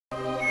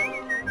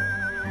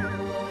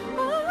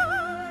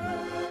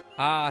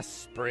Ah,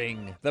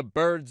 spring. The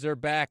birds are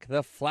back,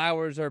 the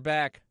flowers are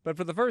back. But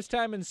for the first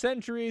time in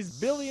centuries,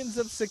 billions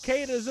of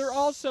cicadas are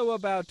also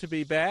about to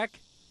be back.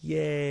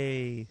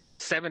 Yay.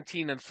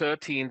 17 and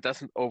 13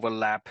 doesn't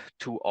overlap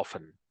too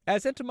often.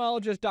 As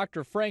entomologist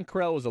Dr. Frank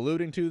Krell was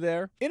alluding to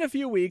there, in a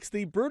few weeks,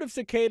 the brood of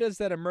cicadas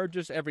that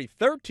emerges every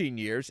 13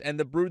 years and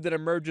the brood that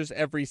emerges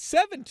every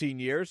 17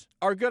 years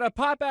are going to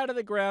pop out of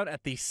the ground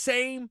at the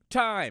same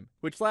time,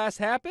 which last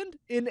happened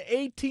in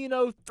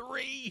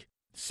 1803.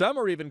 Some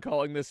are even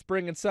calling this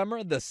spring and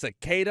summer the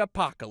cicada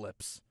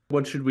apocalypse.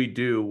 What should we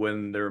do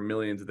when there are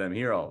millions of them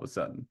here all of a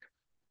sudden?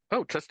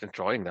 Oh, just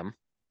enjoying them.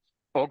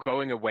 Or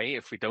going away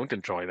if we don't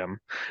enjoy them.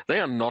 They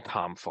are not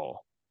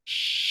harmful.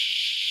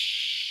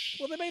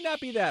 Well, they may not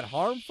be that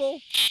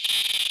harmful,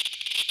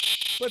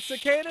 but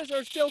cicadas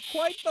are still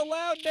quite the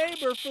loud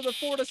neighbor for the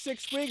 4 to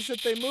 6 weeks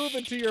that they move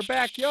into your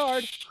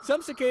backyard.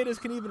 Some cicadas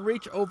can even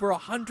reach over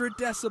 100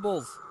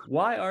 decibels.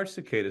 Why are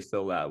cicadas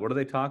so loud? What are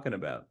they talking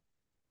about?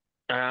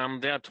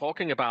 They are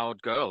talking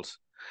about girls.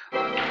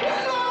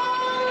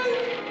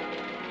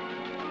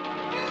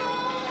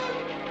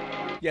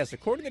 Yes,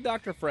 according to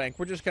Dr. Frank,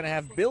 we're just going to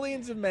have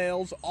billions of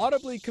males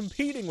audibly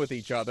competing with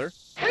each other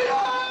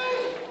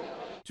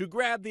to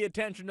grab the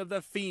attention of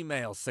the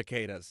female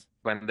cicadas.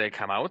 When they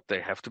come out,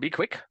 they have to be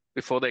quick.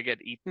 Before they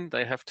get eaten,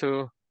 they have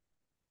to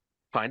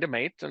find a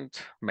mate and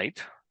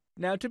mate.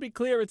 Now, to be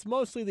clear, it's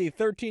mostly the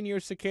 13-year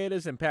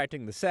cicadas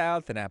impacting the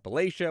South and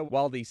Appalachia,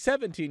 while the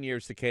 17-year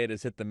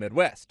cicadas hit the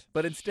Midwest.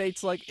 But in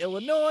states like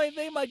Illinois,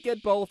 they might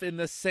get both in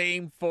the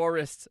same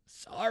forests.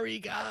 Sorry,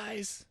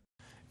 guys.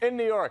 In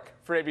New York,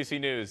 for ABC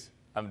News,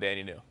 I'm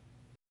Danny New.